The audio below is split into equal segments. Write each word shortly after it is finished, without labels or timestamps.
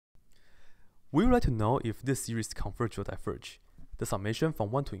We would like to know if this series converge or diverge. The summation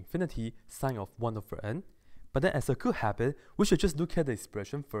from 1 to infinity, sine of 1 over n. But then as a good habit, we should just look at the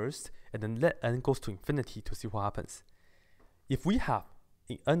expression first and then let n goes to infinity to see what happens. If we have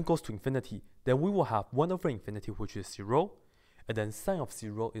n goes to infinity, then we will have 1 over infinity, which is 0, and then sine of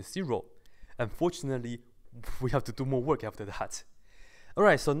 0 is 0. Unfortunately, we have to do more work after that.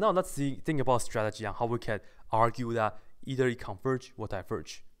 Alright, so now let's think about strategy and how we can argue that either it converge or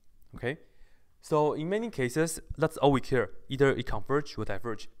diverge. Okay? So in many cases, that's all we care. Either it converge or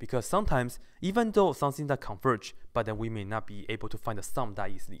diverge, because sometimes, even though something that converge, but then we may not be able to find the sum that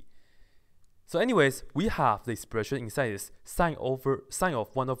easily. So anyways, we have the expression inside is sine of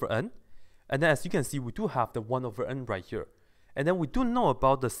 1 over n. And then as you can see, we do have the 1 over n right here. And then we do know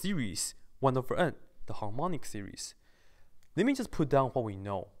about the series 1 over n, the harmonic series. Let me just put down what we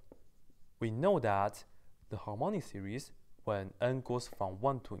know. We know that the harmonic series, when n goes from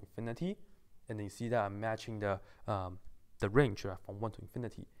 1 to infinity, and then you see that I'm matching the range from 1 to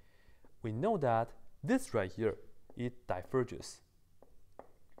infinity. We know that this right here, it diverges.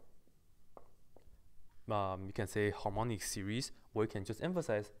 You can say harmonic series, or you can just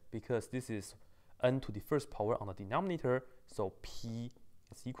emphasize because this is n to the first power on the denominator, so p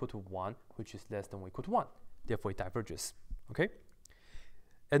is equal to 1, which is less than or equal to 1. Therefore, it diverges. Okay?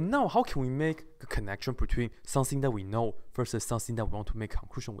 And now, how can we make a connection between something that we know versus something that we want to make a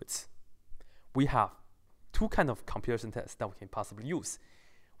conclusion with? We have two kind of comparison tests that we can possibly use.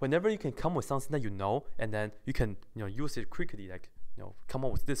 Whenever you can come with something that you know, and then you can use it quickly, like come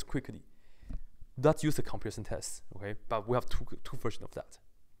up with this quickly. Let's use a comparison test, okay? But we have two versions of that.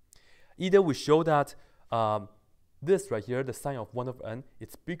 Either we show that this right here, the sine of 1 over n,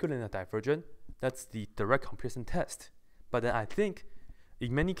 it's bigger than a divergent. That's the direct comparison test. But then I think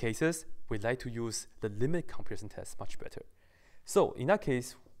in many cases, we like to use the limit comparison test much better. So in that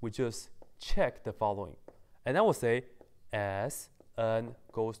case, we just check the following. And I will say as n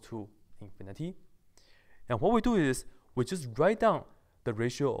goes to infinity. And what we do is we just write down the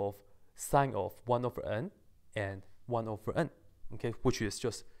ratio of sine of 1 over n and 1 over n, okay, which is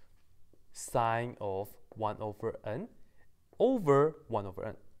just sine of 1 over n over 1 over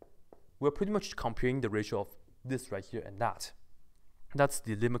n. We're pretty much comparing the ratio of this right here and that. That's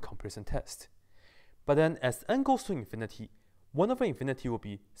the limit comparison test. But then as n goes to infinity, 1 over infinity will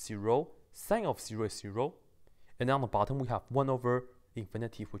be 0, sine of 0 is 0, and on the bottom we have 1 over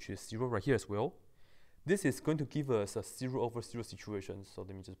infinity, which is 0 right here as well. This is going to give us a 0 over 0 situation, so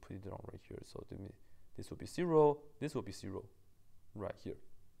let me just put it down right here. So this will be 0, this will be 0 right here.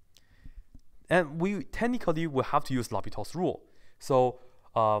 And we technically will have to use L'Hopital's rule. So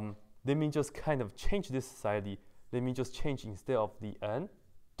let me just kind of change this slightly. Let me just change instead of the n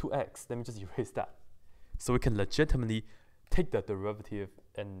to x. Let me just erase that. So we can legitimately take the derivative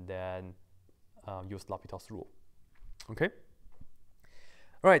and then use L'Hopital's rule. Okay?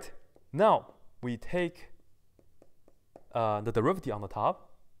 All right, now we take the derivative on the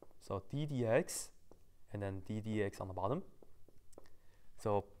top, so d dx, and then d dx on the bottom.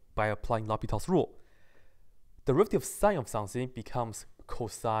 So by applying L'Hopital's rule, derivative sine of something becomes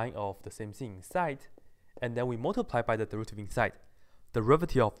cosine of the same thing inside, and then we multiply by the derivative inside.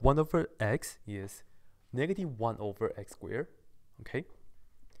 Derivative of 1 over x is negative 1 over x squared, okay?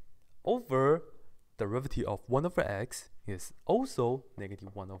 Over derivative of 1 over x is also negative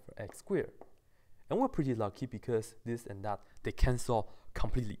 1 over x squared. And we're pretty lucky because this and that, they cancel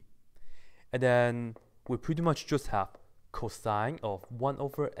completely. And then we pretty much just have cosine of 1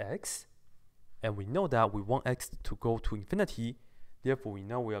 over x. And we know that we want x to go to infinity. Therefore, we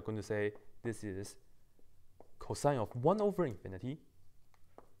know we are going to say this is cosine of 1 over infinity.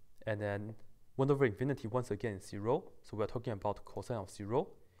 And then 1 over infinity, once again, is 0. So we're talking about cosine of 0.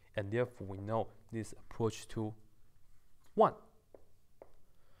 And therefore, we know this approach to 1.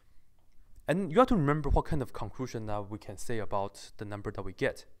 And you have to remember what kind of conclusion that we can say about the number that we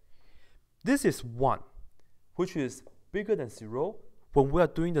get. This is 1, which is bigger than 0 when we are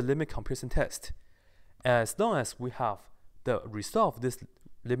doing the limit comparison test. As long as we have the result of this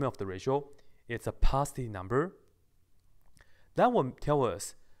limit of the ratio, it's a positive number. That will tell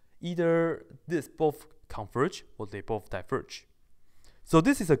us either this both converge or they both diverge. So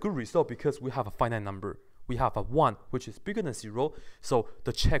this is a good result because we have a finite number. We have a 1, which is bigger than 0, so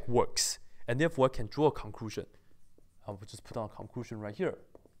the check works. And therefore, I can draw a conclusion. I will just put down a conclusion right here.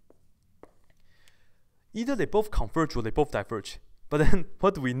 Either they both converge or they both diverge. But then,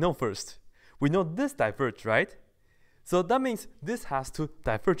 what do we know first? We know this diverge, right? So that means this has to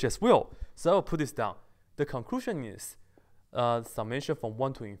diverge as well. So I will put this down. The conclusion is summation from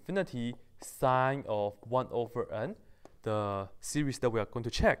 1 to infinity, sine of 1 over n, the series that we are going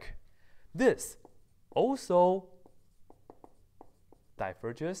to check. This also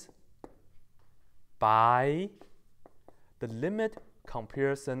diverges by the limit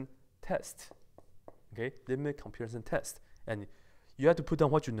comparison test. Okay, limit comparison test. And you have to put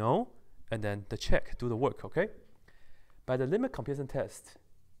down what you know and then the check, do the work, okay? By the limit comparison test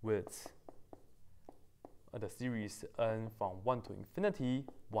with the series n from 1 to infinity,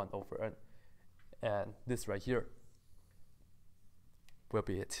 1 over n. And this right here will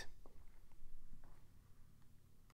be it.